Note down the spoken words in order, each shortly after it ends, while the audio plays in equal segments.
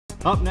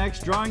Up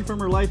next, drawing from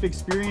her life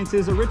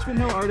experiences, a Richmond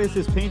Hill artist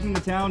is painting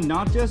the town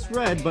not just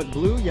red, but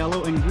blue,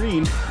 yellow, and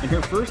green in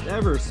her first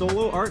ever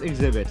solo art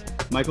exhibit.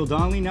 Michael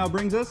Donnelly now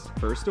brings us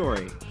her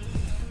story.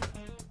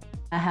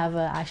 I have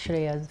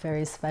actually a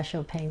very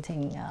special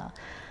painting,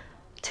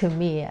 to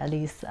me at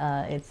least.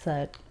 It's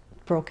a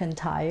broken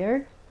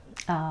tire.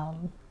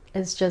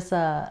 It's just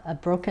a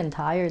broken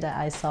tire that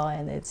I saw,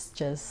 and it's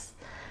just,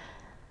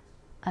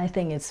 I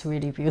think it's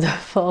really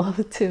beautiful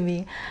to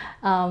me.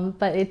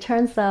 But it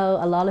turns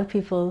out a lot of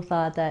people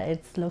thought that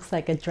it looks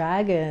like a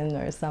dragon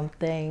or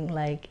something.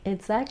 Like,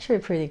 it's actually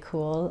pretty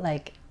cool.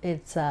 Like,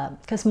 it's,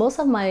 because most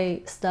of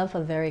my stuff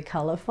are very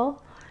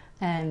colorful,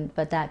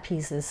 but that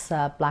piece is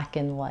black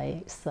and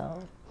white,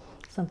 so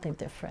something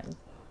different.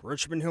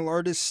 Richmond Hill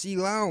artist C.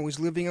 Lau is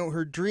living out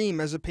her dream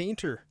as a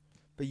painter,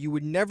 but you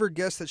would never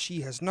guess that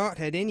she has not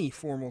had any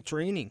formal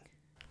training.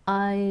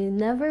 I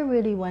never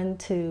really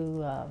went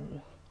to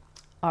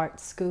art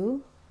school,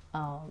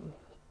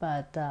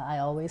 but I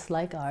always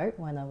liked art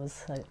when I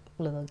was a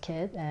little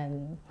kid,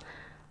 and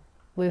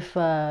with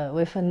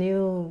a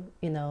new,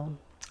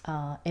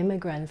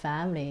 immigrant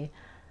family,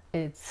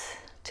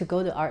 to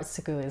go to art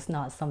school is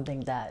not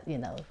something that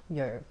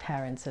your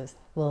parents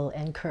will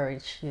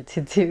encourage you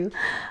to do.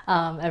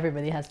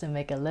 Everybody has to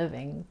make a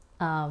living,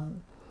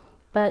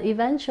 but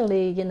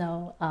eventually,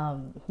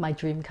 my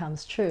dream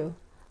comes true.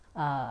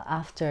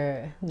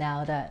 After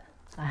now that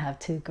I have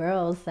 2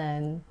 girls,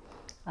 and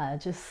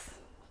just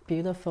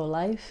beautiful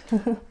life.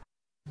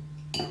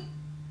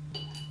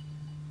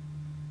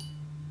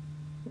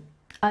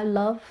 I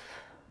love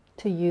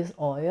to use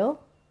oil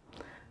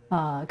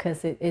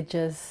because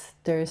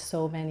there's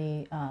so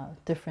many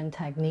different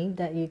techniques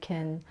that you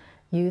can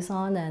use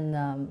on,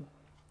 and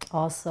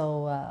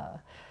also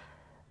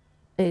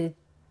the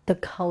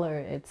color,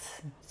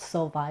 it's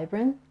so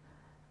vibrant.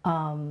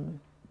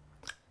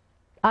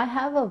 I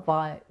have a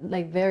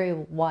very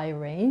wide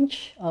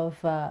range of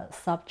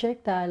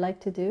subject that I like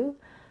to do,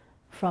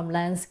 from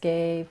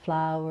landscape,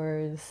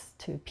 flowers,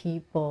 to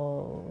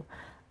people.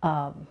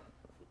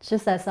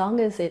 Just as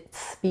long as it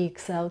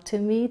speaks out to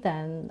me,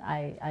 then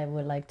I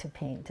would like to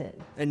paint it.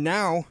 And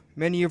now,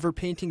 many of her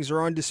paintings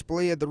are on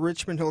display at the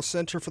Richmond Hill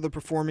Center for the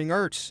Performing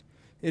Arts.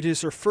 It is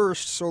her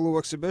first solo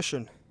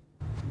exhibition.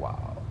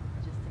 Wow.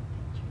 Just take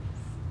pictures.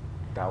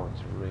 That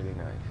one's really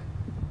nice.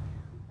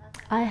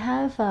 I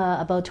have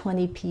about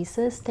 20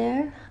 pieces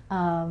there.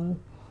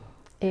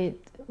 It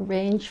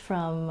ranged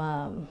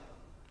from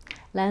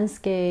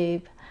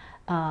landscape.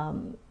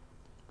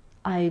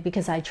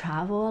 Because I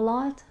travel a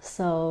lot,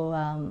 so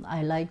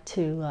I like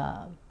to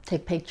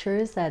take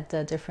pictures at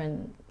the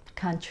different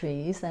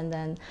countries and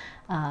then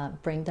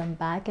bring them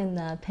back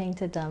and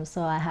painted them.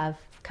 So I have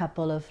a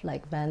couple of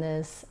like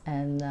Venice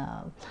and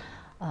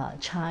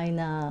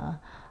China.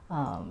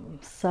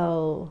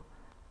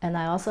 And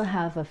I also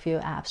have a few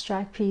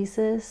abstract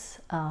pieces,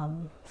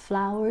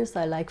 flowers.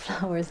 I like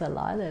flowers a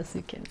lot, as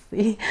you can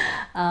see.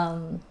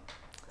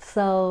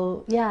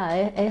 So yeah,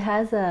 it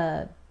has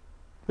a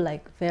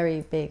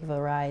very big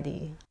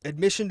variety.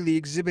 Admission to the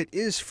exhibit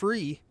is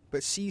free,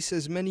 but C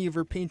says many of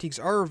her paintings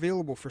are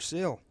available for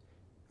sale.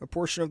 A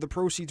portion of the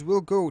proceeds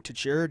will go to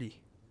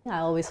charity. I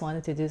always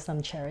wanted to do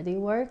some charity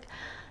work.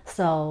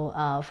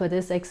 So for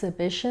this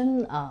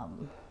exhibition,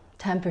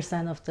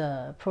 10% of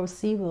the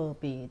proceeds will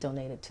be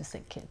donated to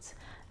sick kids,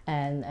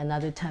 and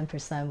another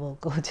 10% will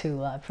go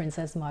to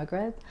Princess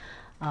Margaret,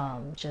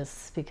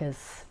 just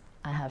because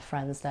I have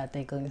friends that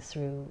they're going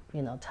through,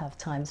 tough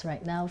times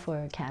right now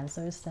for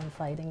cancers and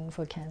fighting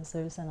for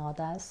cancers and all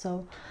that.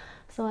 So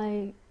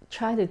I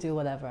try to do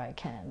whatever I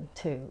can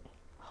to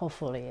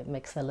hopefully it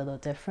makes a little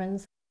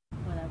difference.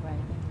 Whatever I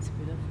think is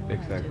beautiful,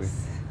 Exactly.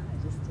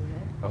 I just do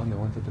it. Oh, and the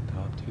ones at the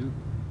top too.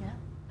 Yeah.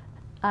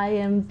 I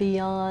am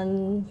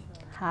beyond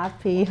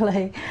happy.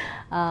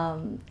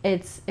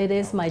 It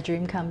is my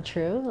dream come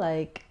true.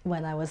 Like,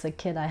 when I was a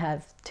kid, I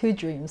had 2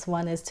 dreams.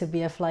 One is to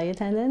be a flight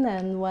attendant,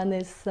 and one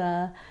is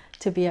to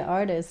be an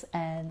artist.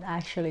 And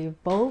actually,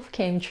 both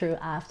came true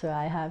after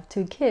I have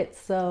 2 kids.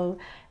 So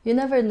you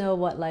never know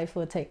what life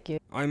will take you.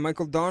 I'm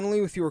Michael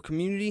Donnelly with your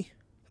Community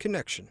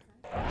Connection.